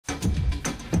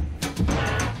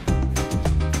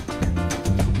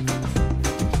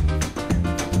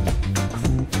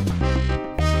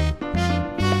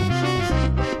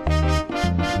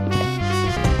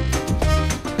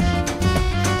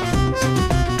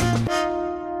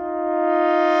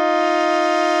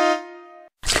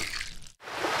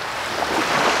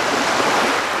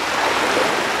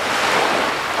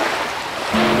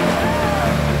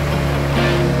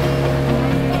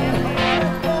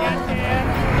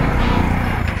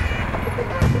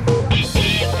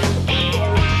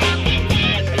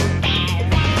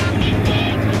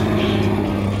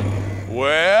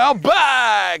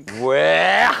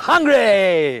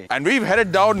hungry. And we've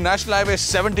headed down National Highway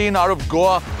 17 out of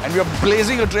Goa and we are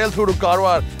blazing a trail through to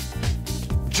Karwar.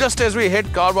 Just as we hit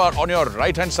Karwar, on your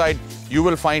right-hand side, you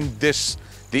will find this,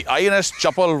 the INS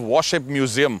Chapal Warship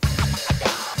Museum.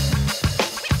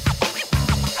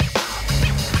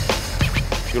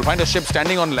 You'll find a ship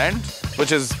standing on land,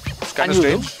 which is kind of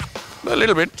strange. A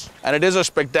little bit. And it is a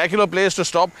spectacular place to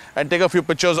stop and take a few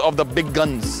pictures of the big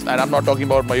guns. And I'm not talking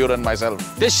about Mayur and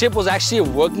myself. This ship was actually a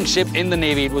working ship in the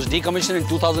Navy. It was decommissioned in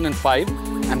 2005.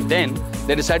 And then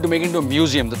they decided to make it into a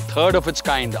museum, the third of its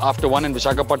kind, after one in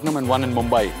Visakhapatnam and one in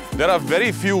Mumbai. There are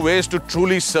very few ways to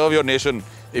truly serve your nation.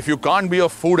 If you can't be a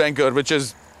food anchor, which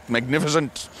is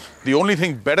magnificent, the only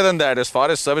thing better than that, as far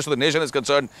as service to the nation is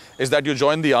concerned, is that you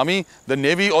join the army, the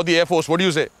navy or the air force. What do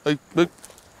you say?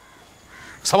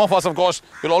 Some of us, of course,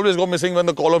 will always go missing when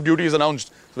the call of duty is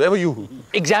announced. Where were you?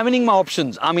 Examining my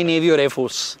options, army, navy or air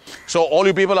force. So all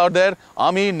you people out there,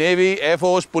 army, navy, air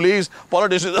force, police,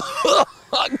 politicians,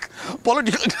 I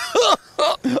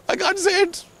can't say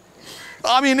it.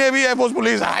 Army, navy, air force,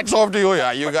 police, hats off to you.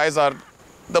 Yeah, you guys are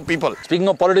the people. Speaking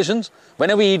of politicians,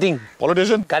 when are we eating?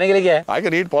 Politician? Khane ke liye kya hai? I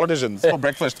can eat politicians for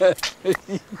breakfast.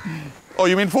 Oh,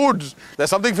 you mean foods? There's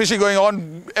something fishy going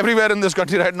on everywhere in this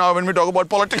country right now when we talk about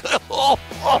politics.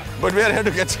 But we are here to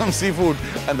get some seafood,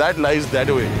 and that lies that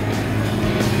way.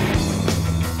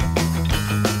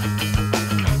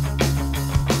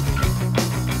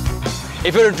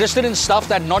 If you're interested in stuff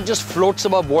that not just floats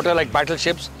above water like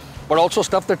battleships, but also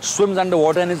stuff that swims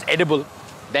underwater and is edible,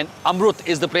 then Amrut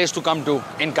is the place to come to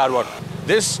in Karwar.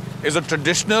 This is a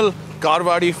traditional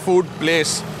Karwari food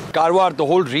place. Karwar, the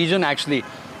whole region actually,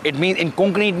 it means, in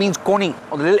Konkani it means Koni,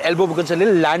 or the little elbow, because it's a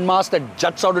little landmass that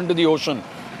juts out into the ocean.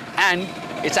 And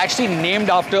it's actually named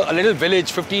after a little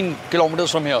village 15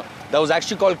 kilometers from here that was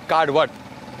actually called Karwar.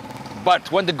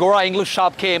 But when the Gora English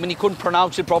sharp came and he couldn't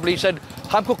pronounce it properly, he said,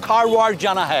 "Humko Karwar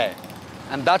jana hai."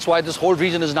 And that's why this whole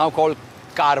region is now called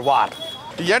Karwar.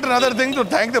 Yet another thing to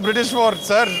thank the British for,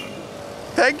 sir.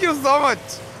 Thank you so much.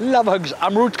 Love hugs.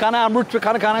 Amrut khana, Amrut pe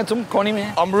khana hai tum Koni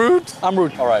mein? Amrut?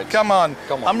 Amrut. All right. Come on.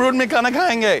 Amrut mein khana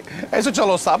khayenge. Aise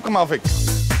chalo, saab ka maafik.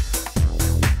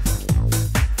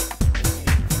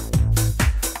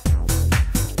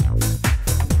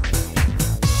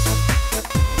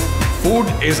 Food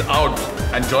is out,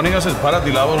 and joining us is Bharat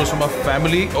Dilawar, who's from a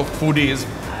family of foodies,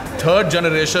 third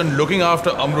generation looking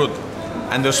after Amrut,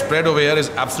 and the spread over here is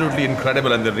absolutely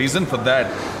incredible. And the reason for that,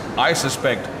 I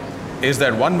suspect, is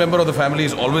that one member of the family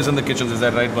is always in the kitchens. Is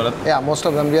that right, Bharat? Yeah, most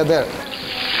of them we are there.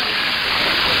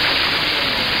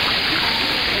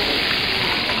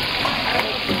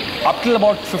 Up till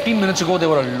about 15 minutes ago, there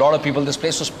were a lot of people. This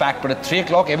place was packed, but at 3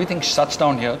 o'clock, everything shuts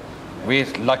down here. We're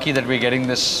lucky that we're getting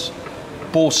this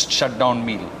post-shutdown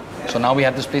meal. So now we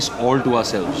have this place all to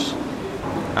ourselves.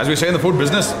 As we say in the food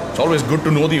business, it's always good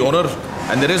to know the owner,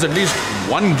 and there is at least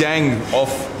one gang of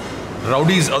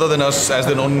rowdies other than us, as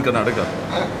they're known in Karnataka.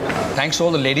 Thanks to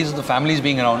all the ladies of the families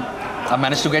being around, I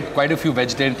managed to get quite a few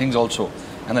vegetarian things also.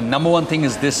 And the number one thing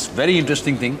is this very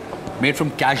interesting thing, made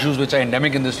from cashews, which are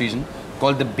endemic in this region,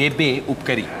 called the bebe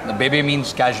upkari. The bebe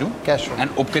means cashew, and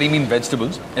upkari means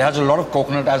vegetables. It has a lot of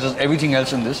coconut, as does everything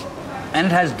else in this. And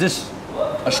it has this,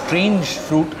 a strange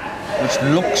fruit which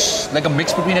looks like a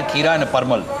mix between a kira and a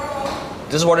parmal.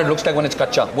 This is what it looks like when it's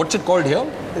kacha. What's it called here?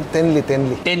 Tenli.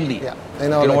 Tenli. Yeah. You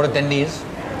know what a tenli is?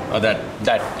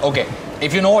 That. Okay.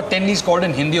 If you know what tenli is called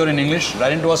in Hindi or in English,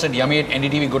 write into us at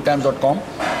yummy@ndtvgoodtimes.com.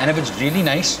 And if it's really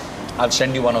nice, I'll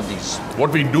send you one of these.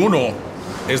 What we do know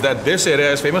is that this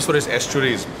area is famous for its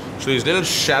estuaries. So these little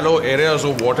shallow areas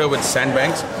of water with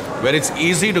sandbanks where it's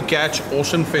easy to catch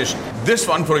ocean fish. This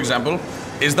one, for example,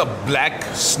 is the black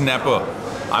snapper.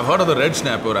 I've heard of the red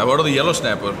snapper, I've heard of the yellow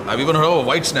snapper, I've even heard of a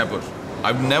white snapper.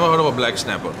 I've never heard of a black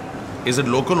snapper. Is it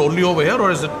local only over here,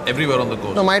 or is it everywhere on the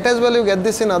coast? No, might as well you get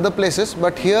this in other places,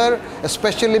 but here,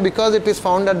 especially because it is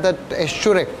found at that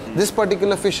estuary, this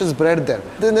particular fish is bred there.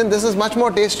 Then this is much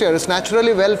more tastier. It's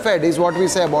naturally well fed, is what we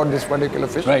say about this particular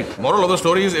fish. Right. Moral of the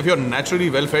story is, if you're naturally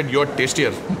well fed, you're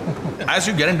tastier. As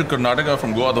you get into Karnataka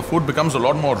from Goa, the food becomes a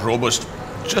lot more robust.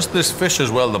 Just this fish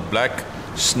as well, the black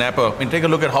snapper. I mean, take a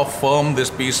look at how firm this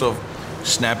piece of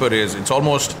snapper is. It's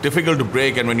almost difficult to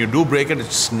break, and when you do break it,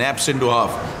 it snaps into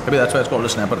half. Maybe that's why it's called a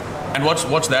snapper. And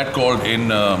what's that called in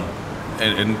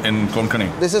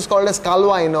Konkani? This is called as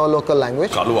kalwa in our local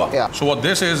language. Kalwa. Yeah. So what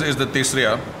this is the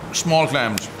tisriya, small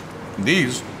clams.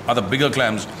 These are the bigger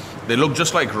clams. They look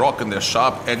just like rock, and they're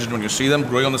sharp-edged. When you see them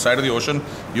growing on the side of the ocean,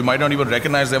 you might not even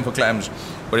recognize them for clams.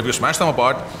 But if you smash them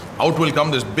apart, out will come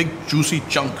this big, juicy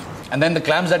chunk. And then the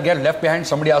clams that get left behind,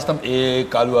 somebody asks them, "Hey,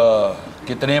 Kalwa,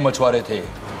 kitne machware the?"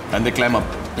 And they climb up.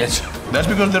 Yes. That's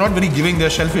because they're not very giving their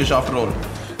shellfish after all.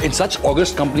 In such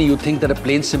august company, you'd think that a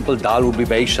plain simple dal would be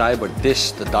very shy, but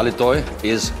this, the dalitoy,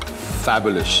 is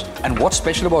fabulous. And what's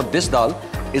special about this dal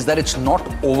is that it's not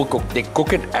overcooked. They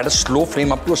cook it at a slow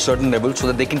flame up to a certain level so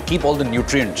that they can keep all the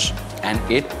nutrients. And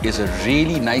it is a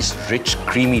really nice, rich,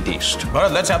 creamy taste.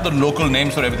 Bharat, let's have the local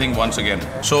names for everything once again.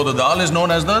 So the dal is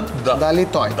known as the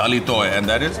Dalitoy. Dalitoy, and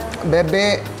that is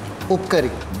Bebe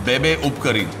Upkari. Bebe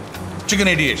Upkari. Chicken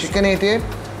 88. Chicken 88.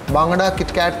 Bangda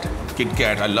Kit Kat. Kit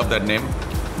Kat, I love that name.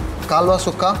 Kalwa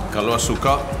Sukka. Kalwa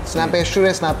Sukka. Snapper,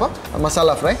 Eshure Snapper.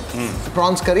 Masala fry.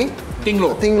 Prawns curry.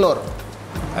 Tinglor. Tinglor.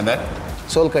 And that?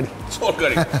 Sol curry. Sol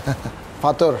curry.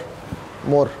 Fator.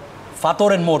 More.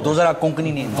 Fator and more, those are our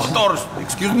Konkani names. Fator,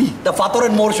 excuse me. The Fator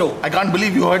and more show. I can't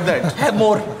believe you heard that. Have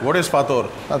more. What is Fator?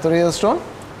 Fator is a stone.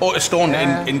 Oh, a stone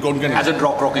in Konkani. As a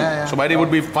rocky. Yeah. So my name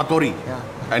would be Fatori. Yeah.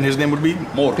 And his name would be?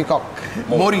 More. Peacock.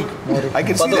 Mori. I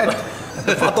can see that.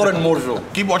 The Fator and more show.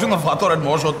 Keep watching the Fator and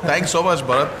more show. Thanks so much,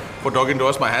 Bharat, for talking to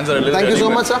us. My hands are a little Thank you so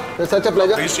dirty, much, sir. It's such a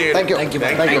pleasure. Appreciate it. Thank you. Thank you,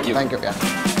 man. Thank you. Thank you. Thank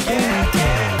you. Yeah.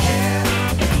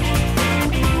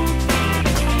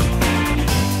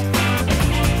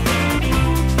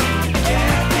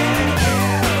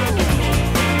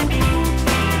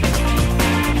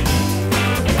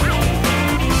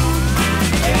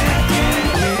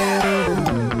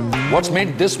 What's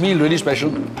made this meal really special,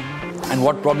 and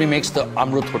what probably makes the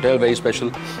Amrut Hotel very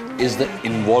special, is the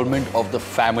involvement of the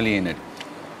family in it.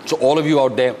 So all of you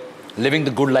out there, living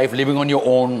the good life, living on your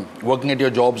own, working at your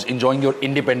jobs, enjoying your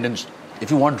independence, if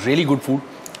you want really good food,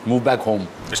 move back home.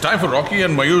 It's time for Rocky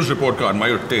and Mayur's report card.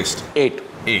 Mayur, taste. 8.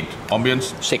 8.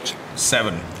 Ambience? 6.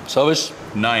 7. Service?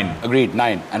 9. Agreed,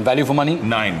 9. And value for money?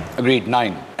 9. Agreed,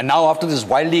 9. And now after this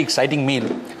wildly exciting meal,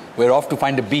 we're off to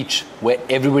find a beach where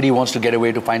everybody wants to get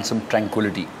away to find some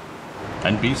tranquility.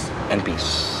 And peace? And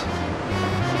peace.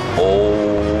 Oh.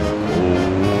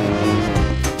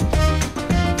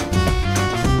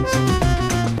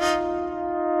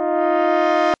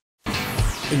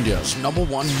 India's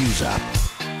 #1 news app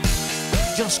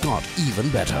just got even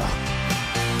better.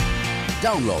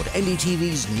 Download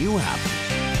NDTV's new app.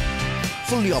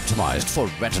 Fully optimized for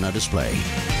retina display.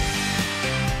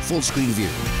 Full screen view.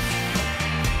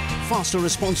 Faster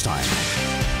response time.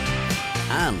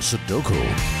 And Sudoku.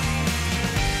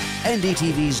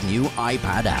 NDTV's new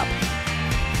iPad app.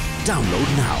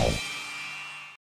 Download now.